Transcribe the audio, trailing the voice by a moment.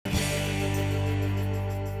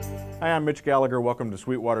Hi, I'm Mitch Gallagher. Welcome to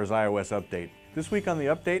Sweetwater's iOS Update. This week on the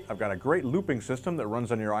update, I've got a great looping system that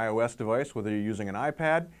runs on your iOS device, whether you're using an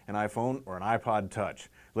iPad, an iPhone, or an iPod Touch.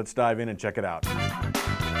 Let's dive in and check it out.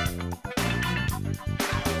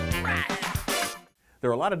 There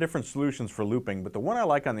are a lot of different solutions for looping, but the one I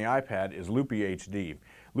like on the iPad is Loopy HD.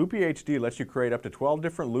 Loopy HD lets you create up to 12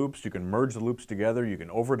 different loops. You can merge the loops together, you can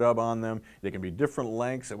overdub on them, they can be different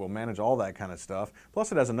lengths, it will manage all that kind of stuff.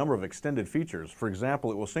 Plus it has a number of extended features. For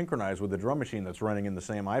example, it will synchronize with the drum machine that's running in the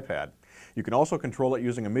same iPad. You can also control it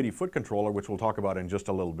using a MIDI foot controller, which we'll talk about in just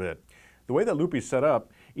a little bit. The way that Loopy's set up,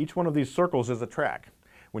 each one of these circles is a track.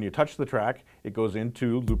 When you touch the track, it goes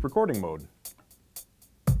into loop recording mode.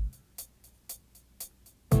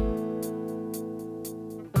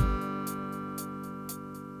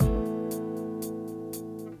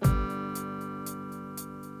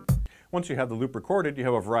 Once you have the loop recorded, you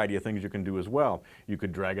have a variety of things you can do as well. You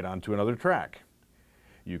could drag it onto another track.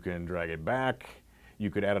 You can drag it back. You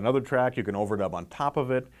could add another track. You can overdub on top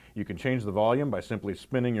of it. You can change the volume by simply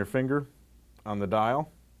spinning your finger on the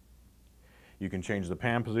dial. You can change the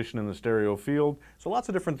pan position in the stereo field. So lots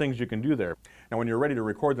of different things you can do there. Now when you're ready to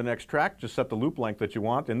record the next track, just set the loop length that you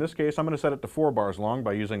want. In this case, I'm going to set it to 4 bars long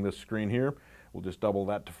by using this screen here. We'll just double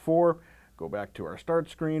that to 4. Go back to our start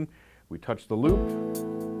screen. We touch the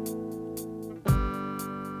loop.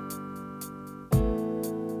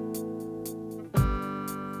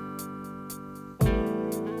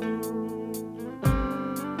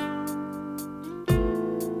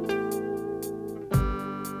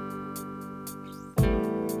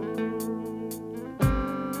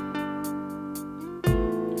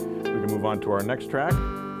 Move on to our next track.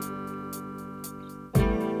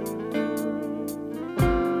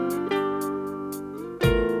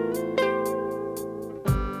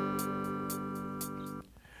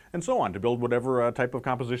 And so on to build whatever type of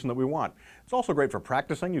composition that we want. It's also great for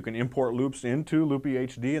practicing. You can import loops into Loopy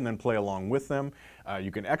HD and then play along with them.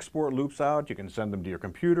 You can export loops out, you can send them to your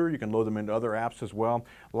computer, you can load them into other apps as well.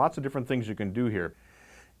 Lots of different things you can do here.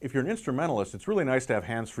 If you're an instrumentalist, it's really nice to have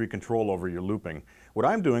hands-free control over your looping. What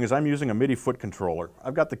I'm doing is I'm using a MIDI foot controller.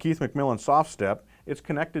 I've got the Keith McMillen SoftStep. It's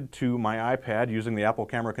connected to my iPad using the Apple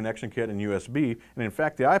Camera Connection Kit and USB, and in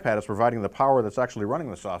fact the iPad is providing the power that's actually running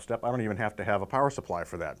the SoftStep. I don't even have to have a power supply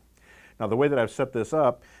for that. Now the way that I've set this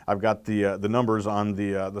up, I've got the numbers on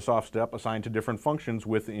the SoftStep assigned to different functions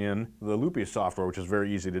within the Loopy software, which is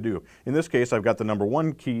very easy to do. In this case, I've got the number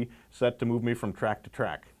 1 key set to move me from track to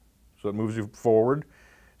track. So it moves you forward.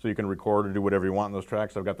 So you can record or do whatever you want in those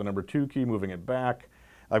tracks. I've got the number 2 key moving it back.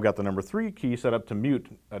 I've got the number 3 key set up to mute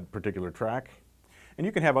a particular track. And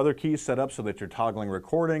you can have other keys set up so that you're toggling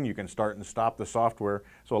recording. You can start and stop the software.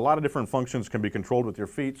 So a lot of different functions can be controlled with your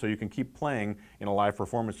feet so you can keep playing in a live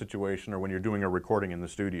performance situation or when you're doing a recording in the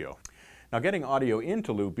studio. Now getting audio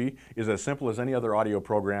into Loopy is as simple as any other audio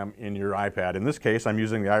program in your iPad. In this case, I'm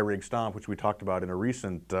using the iRig Stomp, which we talked about in a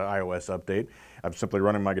recent iOS update. I'm simply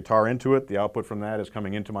running my guitar into it. The output from that is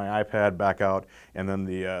coming into my iPad, back out, and then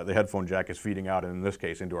the headphone jack is feeding out, and in this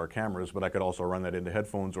case, into our cameras, but I could also run that into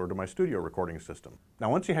headphones or to my studio recording system. Now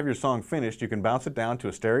once you have your song finished, you can bounce it down to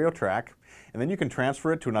a stereo track, and then you can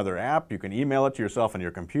transfer it to another app. You can email it to yourself on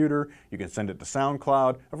your computer. You can send it to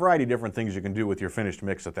SoundCloud. A variety of different things you can do with your finished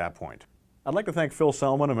mix at that point. I'd like to thank Phil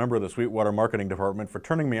Selman, a member of the Sweetwater marketing department, for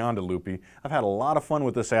turning me on to Loopy. I've had a lot of fun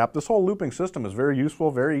with this app. This whole looping system is very useful,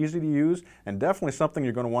 very easy to use, and definitely something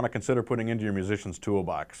you're going to want to consider putting into your musician's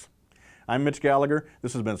toolbox. I'm Mitch Gallagher.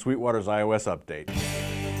 This has been Sweetwater's iOS Update.